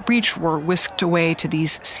time of the breach were whisked away to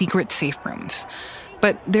these secret safe rooms.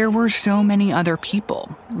 But there were so many other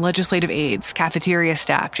people, legislative aides, cafeteria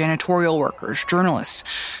staff, janitorial workers, journalists,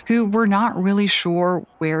 who were not really sure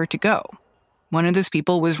where to go. One of those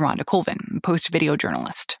people was Rhonda Colvin, post-video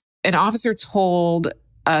journalist. An officer told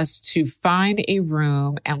us to find a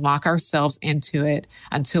room and lock ourselves into it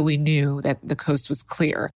until we knew that the coast was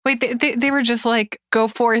clear. Wait, they were just like, go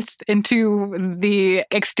forth into the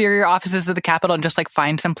exterior offices of the Capitol and just like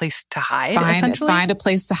find some place to hide, essentially? Find a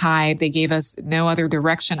place to hide. They gave us no other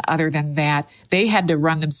direction other than that. They had to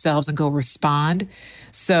run themselves and go respond.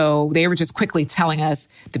 So they were just quickly telling us,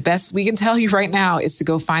 the best we can tell you right now is to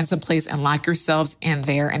go find some place and lock yourselves in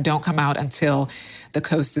there and don't come out until the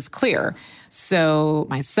coast is clear. So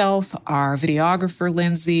myself, our videographer,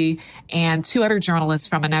 Lindsay, and two other journalists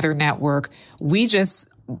from another network, we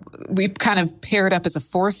kind of paired up as a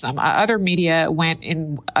foursome. Other media went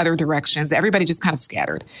in other directions. Everybody just kind of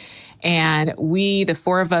scattered. And the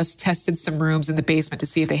four of us, tested some rooms in the basement to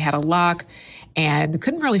see if they had a lock and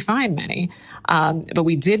couldn't really find many. But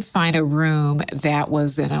we did find a room that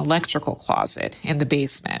was an electrical closet in the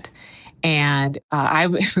basement. And I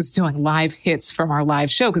was doing live hits from our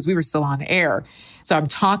live show because we were still on air. So I'm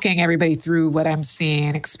talking everybody through what I'm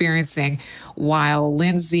seeing, experiencing, while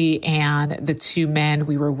Lindsay and the two men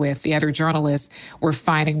we were with, the other journalists, were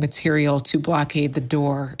finding material to blockade the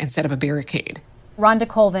door instead of a barricade. Rhonda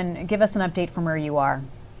Colvin, give us an update from where you are.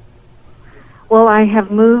 Well, I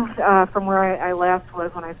have moved from where I last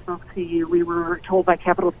was when I spoke to you. We were told by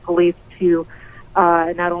Capitol Police to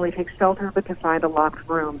not only take shelter, but to find a locked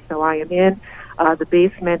room. So I am in the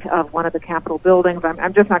basement of one of the Capitol buildings.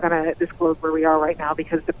 I'm just not going to disclose where we are right now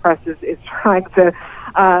because the press is trying to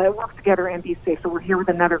work together and be safe. So we're here with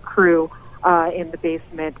another crew in the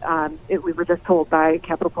basement. We were just told by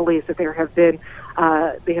Capitol Police that they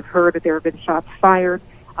have heard that there have been shots fired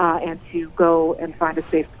and to go and find a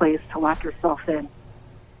safe place to lock yourself in.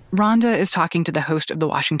 Rhonda is talking to the host of the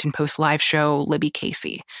Washington Post live show, Libby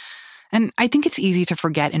Casey. And I think it's easy to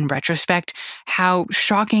forget in retrospect how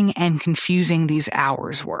shocking and confusing these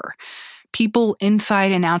hours were. People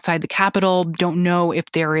inside and outside the Capitol don't know if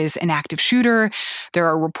there is an active shooter. There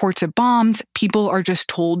are reports of bombs. People are just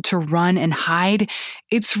told to run and hide.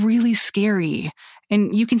 It's really scary.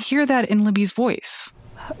 And you can hear that in Libby's voice.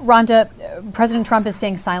 Rhonda, President Trump is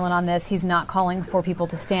staying silent on this. He's not calling for people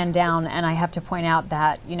to stand down. And I have to point out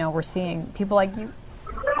that, we're seeing people like you.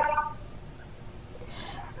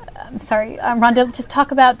 I'm sorry, Rhonda, just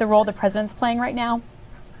talk about the role the president's playing right now.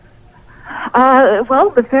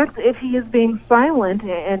 Well, the fact if he is being silent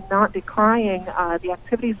and not decrying the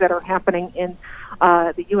activities that are happening in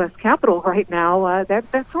the U.S. Capitol right now,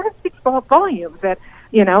 that sort of speaks volumes. That,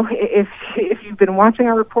 if you've been watching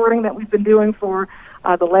our reporting that we've been doing for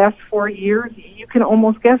the last 4 years, you can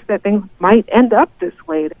almost guess that things might end up this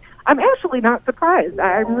way. I'm actually not surprised.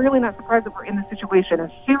 I'm really not surprised that we're in this situation.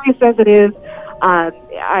 As serious as it is,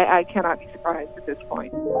 I cannot be surprised at this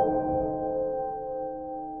point.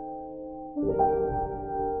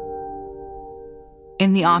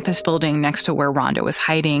 In the office building next to where Rhonda was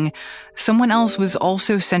hiding, someone else was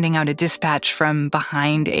also sending out a dispatch from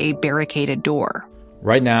behind a barricaded door.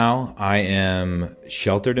 Right now, I am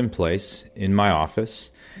sheltered in place in my office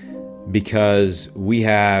because we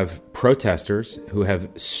have protesters who have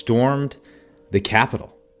stormed the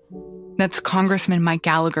Capitol. That's Congressman Mike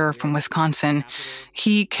Gallagher from Wisconsin.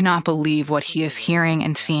 He cannot believe what he is hearing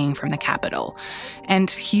and seeing from the Capitol. And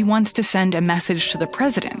he wants to send a message to the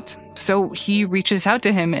president. So he reaches out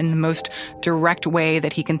to him in the most direct way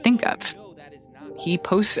that he can think of. He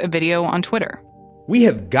posts a video on Twitter. We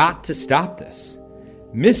have got to stop this.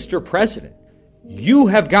 Mr. President, you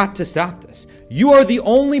have got to stop this. You are the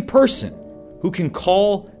only person who can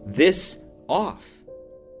call this off.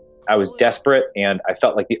 I was desperate, and I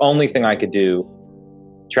felt like the only thing I could do,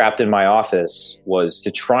 trapped in my office, was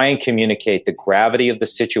to try and communicate the gravity of the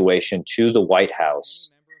situation to the White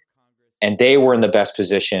House. And they were in the best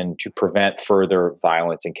position to prevent further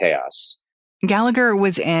violence and chaos. Gallagher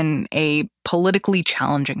was in a politically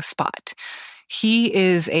challenging spot. He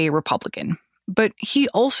is a Republican, but he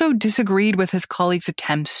also disagreed with his colleagues'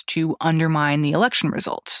 attempts to undermine the election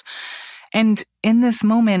results. And in this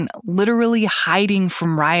moment, literally hiding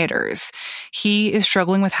from rioters, he is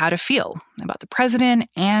struggling with how to feel about the president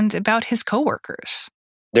and about his coworkers.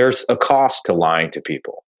 There's a cost to lying to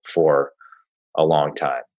people for a long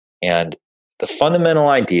time. And the fundamental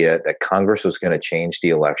idea that Congress was going to change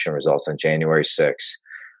the election results on January 6th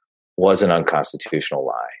was an unconstitutional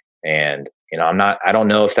lie. And, I don't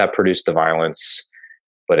know if that produced the violence,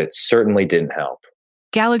 but it certainly didn't help.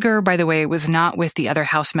 Gallagher, by the way, was not with the other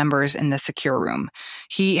House members in the secure room.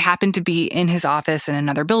 He happened to be in his office in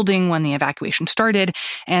another building when the evacuation started,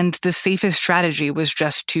 and the safest strategy was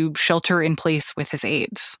just to shelter in place with his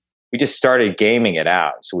aides. We just started gaming it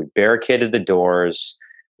out. So we barricaded the doors.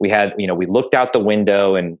 We looked out the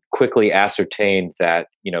window and quickly ascertained that,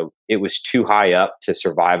 it was too high up to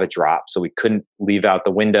survive a drop. So we couldn't leave out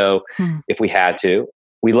the window if we had to.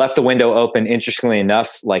 We left the window open, interestingly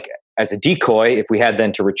enough, like as a decoy, if we had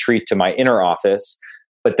then to retreat to my inner office.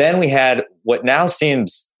 But then we had what now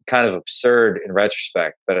seems kind of absurd in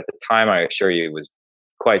retrospect, but at the time, I assure you, it was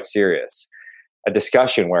quite serious. A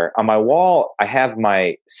discussion where on my wall, I have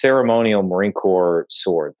my ceremonial Marine Corps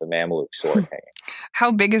sword, the Mamluk sword hanging.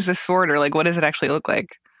 How big is the sword, or what does it actually look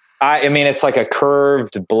like? It's like a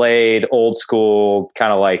curved blade, old school,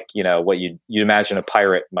 kind of like, what you'd imagine a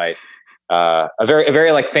pirate might, a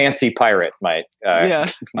very like fancy pirate might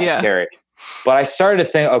carry. But I started to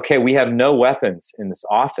think, okay, we have no weapons in this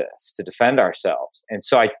office to defend ourselves. And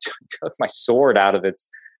so I took my sword out of its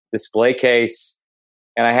display case,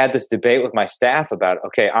 and I had this debate with my staff about,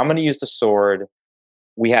 okay, I'm going to use the sword.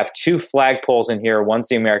 We have 2 flagpoles in here. One's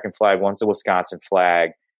the American flag, one's the Wisconsin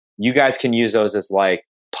flag. You guys can use those as like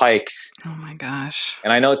pikes. Oh my gosh.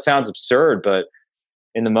 And I know it sounds absurd, but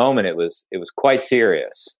in the moment it was quite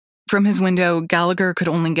serious. From his window, Gallagher could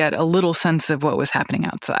only get a little sense of what was happening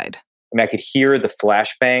outside. I could hear the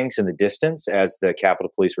flashbangs in the distance as the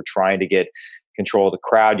Capitol Police were trying to get control of the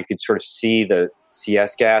crowd. You could sort of see the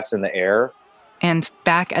CS gas in the air. And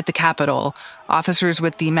back at the Capitol, officers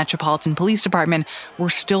with the Metropolitan Police Department were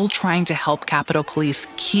still trying to help Capitol Police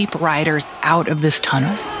keep rioters out of this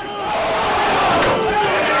tunnel.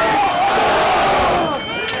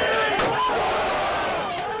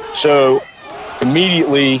 So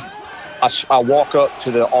immediately, I walk up to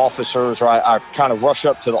the officers, or I kind of rush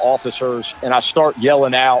up to the officers, and I start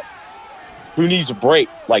yelling out, who needs a break?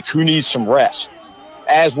 Like, who needs some rest?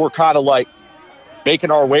 As we're kind of like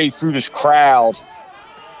making our way through this crowd,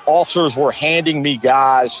 officers were handing me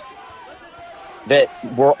guys that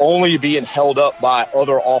were only being held up by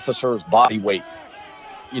other officers' body weight.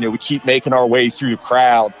 We keep making our way through the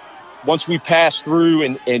crowd. Once we passed through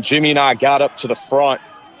and Jimmy and I got up to the front,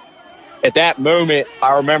 at that moment,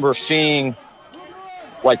 I remember seeing,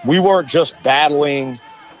 like, we weren't just battling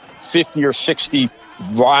 50 or 60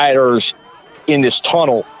 rioters in this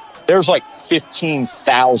tunnel. There's like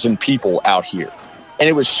 15,000 people out here. And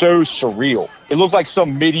it was so surreal. It looked like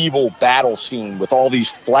some medieval battle scene with all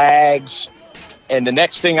these flags. And the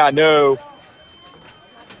next thing I know,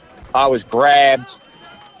 I was grabbed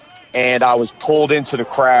and I was pulled into the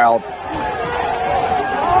crowd.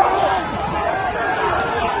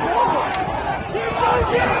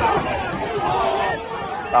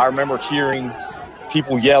 I remember hearing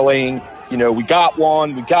people yelling, we got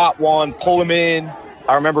one, pull him in.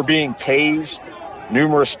 I remember being tased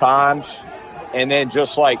numerous times and then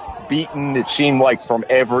just like beaten, it seemed like from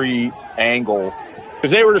every angle.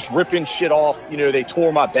 Because they were just ripping shit off. They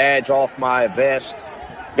tore my badge off my vest.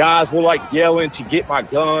 Guys were like yelling to get my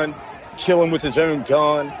gun, kill him with his own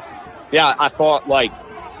gun. Yeah, I thought like,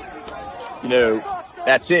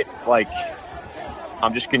 that's it. Like,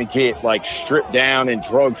 I'm just going to get like stripped down and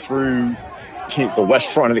drugged through the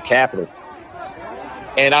west front of the Capitol.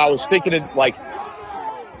 And I was thinking of, like,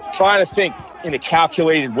 trying to think in a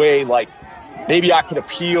calculated way, like, maybe I could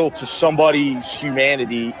appeal to somebody's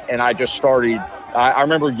humanity. And I just started, I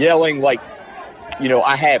remember yelling, like, you know,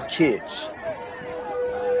 I have kids.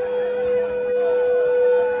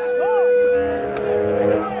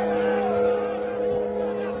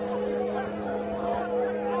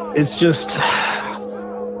 It's just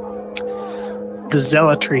the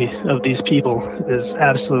zealotry of these people is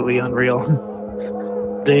absolutely unreal.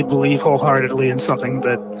 They believe wholeheartedly in something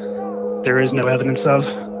that there is no evidence of,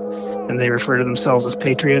 and they refer to themselves as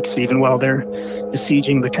patriots even while they're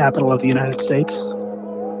besieging the capital of the United States.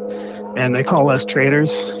 And they call us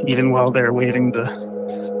traitors even while they're waving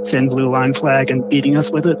the thin blue line flag and beating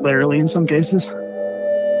us with it, literally in some cases.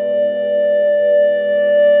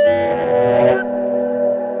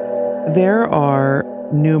 There are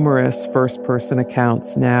numerous first-person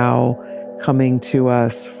accounts now coming to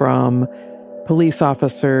us from police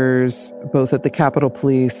officers, both at the Capitol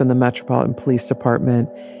Police and the Metropolitan Police Department,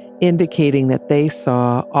 indicating that they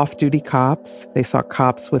saw off-duty cops, they saw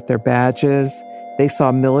cops with their badges, they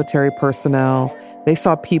saw military personnel, they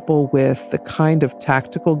saw people with the kind of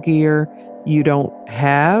tactical gear you don't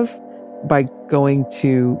have by going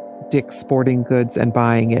to Dick's Sporting Goods and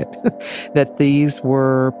buying it. That these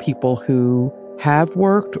were people who have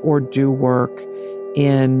worked or do work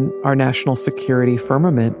in our national security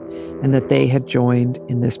firmament, and that they had joined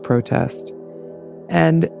in this protest.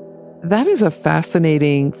 And that is a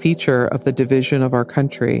fascinating feature of the division of our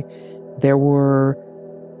country. There were,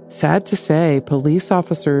 sad to say, police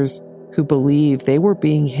officers who believed they were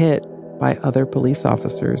being hit by other police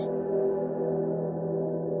officers.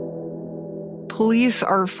 Police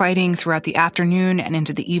are fighting throughout the afternoon and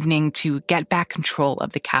into the evening to get back control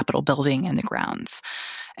of the Capitol building and the grounds.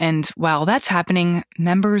 And while that's happening,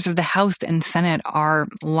 members of the House and Senate are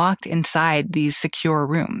locked inside these secure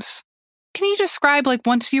rooms. Can you describe, like,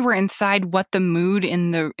 once you were inside, what the mood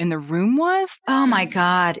in the room was? Oh my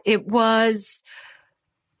God. It was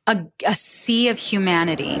a sea of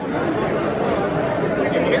humanity.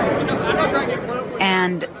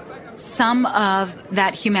 And some of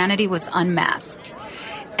that humanity was unmasked.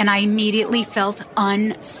 And I immediately felt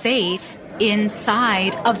unsafe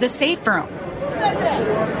inside of the safe room.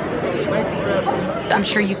 I'm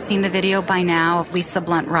sure you've seen the video by now of Lisa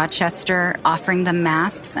Blunt Rochester offering them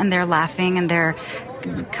masks, and they're laughing and they're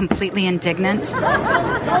completely indignant.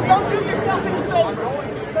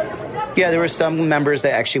 Yeah, there were some members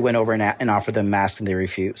that actually went over and offered them masks, and they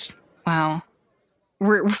refused. Wow.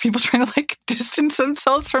 Were people trying to, like, distance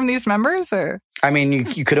themselves from these members? Or I mean,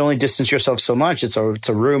 you could only distance yourself so much. It's a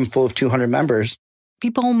room full of 200 members.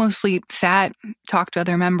 People mostly sat, talked to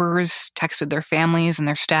other members, texted their families and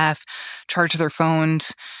their staff, charged their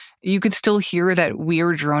phones. You could still hear that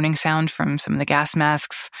weird droning sound from some of the gas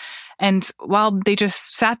masks. And while they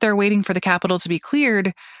just sat there waiting for the Capitol to be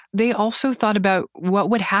cleared, they also thought about what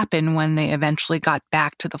would happen when they eventually got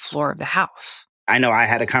back to the floor of the House. I know I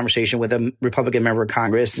had a conversation with a Republican member of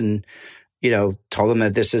Congress and, told them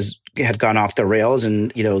that this had gone off the rails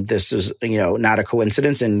and, this is, not a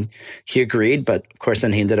coincidence. And he agreed. But of course,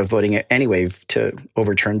 then he ended up voting anyway to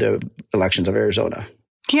overturn the elections of Arizona.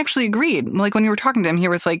 He actually agreed. Like, when you were talking to him, he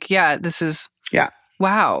was like, yeah, this is. Yeah.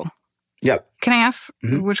 Wow. Yep. Can I ask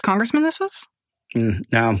which congressman this was?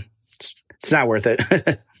 No, it's not worth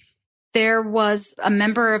it. There was a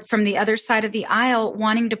member from the other side of the aisle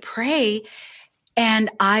wanting to pray. And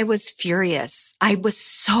I was furious. I was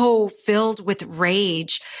so filled with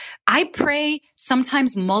rage. I pray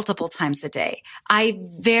sometimes multiple times a day. I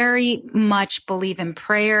very much believe in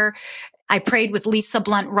prayer. I prayed with Lisa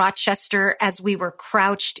Blunt Rochester as we were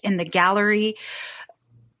crouched in the gallery.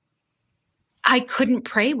 I couldn't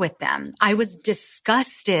pray with them. I was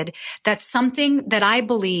disgusted that something that I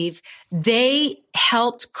believe they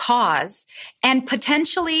helped cause and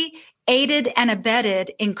potentially aided and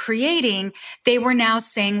abetted in creating, they were now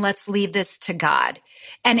saying, let's leave this to God.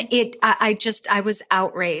 And I was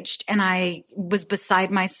outraged, and I was beside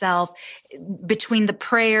myself between the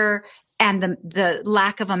prayer and the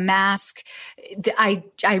lack of a mask.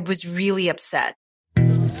 I was really upset.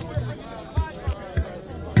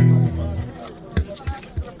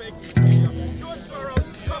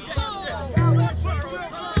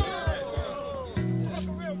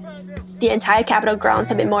 The entire Capitol grounds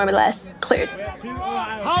have been more or less cleared.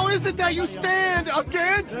 How is it that you stand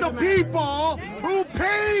against the people who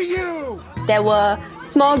pay you? There were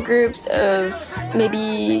small groups of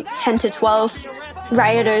maybe 10 to 12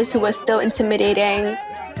 rioters who were still intimidating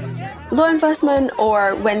law enforcement,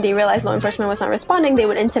 or when they realized law enforcement was not responding, they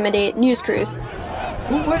would intimidate news crews.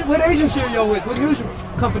 What agency are y'all with? What news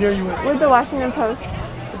company are you with? We're the Washington Post.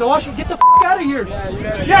 The Washington, get the out of here!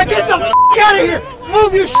 Yeah, get the out of here!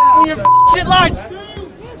 Move your shit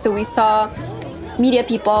line! So we saw media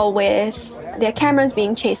people with their cameras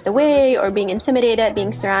being chased away or being intimidated,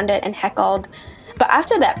 being surrounded and heckled. But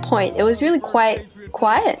after that point, it was really quite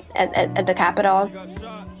quiet at the Capitol.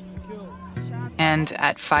 And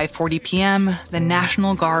at 5:40 p.m., the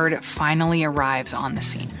National Guard finally arrives on the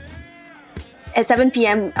scene. At 7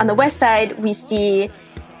 p.m. on the west side, we see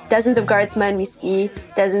dozens of guardsmen, we see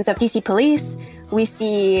dozens of DC police, we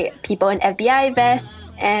see people in FBI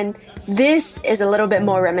vests, and this is a little bit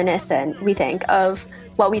more reminiscent, we think, of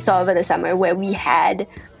what we saw over the summer, where we had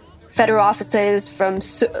federal officers from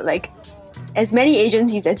as many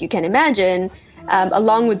agencies as you can imagine,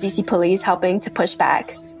 along with DC police helping to push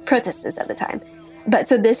back protesters at the time. But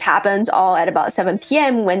so this happens all at about 7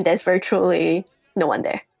 p.m. when there's virtually no one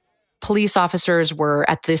there. Police officers were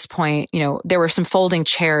at this point, there were some folding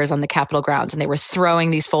chairs on the Capitol grounds, and they were throwing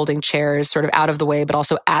these folding chairs sort of out of the way, but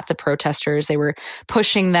also at the protesters. They were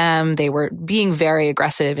pushing them. They were being very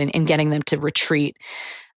aggressive in getting them to retreat.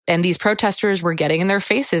 And these protesters were getting in their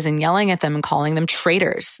faces and yelling at them and calling them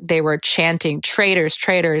traitors. They were chanting, traitors,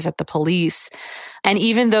 traitors at the police. And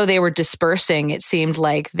even though they were dispersing, it seemed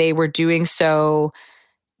like they were doing so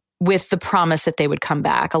with the promise that they would come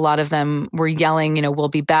back. A lot of them were yelling, we'll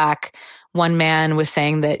be back. One man was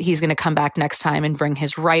saying that he's going to come back next time and bring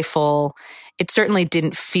his rifle. It certainly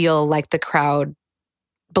didn't feel like the crowd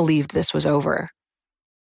believed this was over.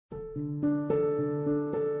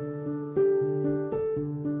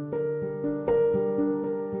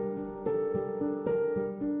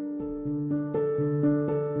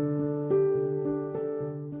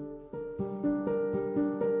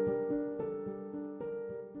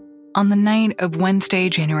 On the night of Wednesday,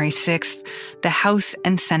 January 6th, the House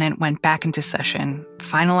and Senate went back into session,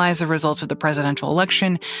 finalized the results of the presidential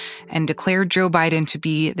election, and declared Joe Biden to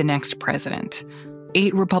be the next president.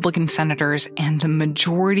 8 Republican senators and the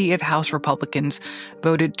majority of House Republicans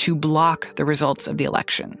voted to block the results of the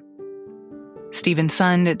election. Stephen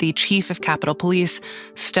Sund, the chief of Capitol Police,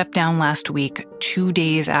 stepped down last week, 2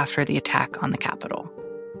 days after the attack on the Capitol.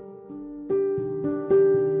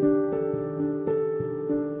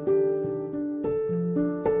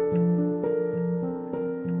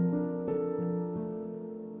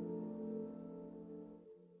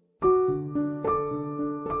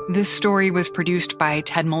 This story was produced by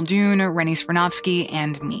Ted Muldoon, Rennie Svirnovsky,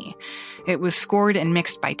 and me. It was scored and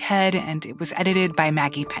mixed by Ted, and it was edited by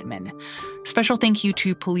Maggie Penman. Special thank you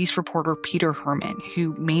to police reporter Peter Herman,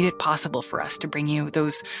 who made it possible for us to bring you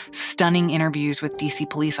those stunning interviews with DC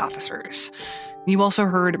police officers. You also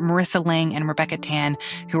heard Marissa Lang and Rebecca Tan,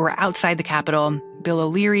 who were outside the Capitol, Bill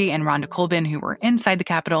O'Leary and Rhonda Colvin, who were inside the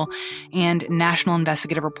Capitol, and national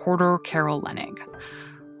investigative reporter Carol Leonnig.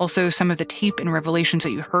 Also, some of the tape and revelations that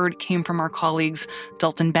you heard came from our colleagues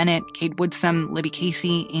Dalton Bennett, Kate Woodsum, Libby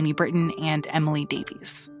Casey, Amy Britton, and Emily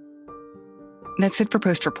Davies. That's it for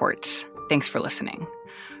Post Reports. Thanks for listening.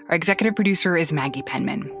 Our executive producer is Maggie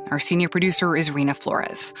Penman. Our senior producer is Rena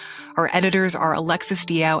Flores. Our editors are Alexis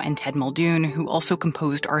Diao and Ted Muldoon, who also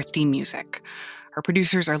composed our theme music. Our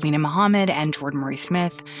producers are Lena Mohammed and Jordan Murray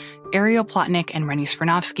Smith. Ariel Plotnick and Rennie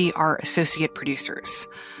Svirnovsky are associate producers.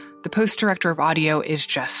 The Post Director of Audio is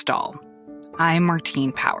Jess Stahl. I'm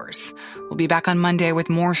Martine Powers. We'll be back on Monday with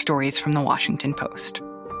more stories from the Washington Post.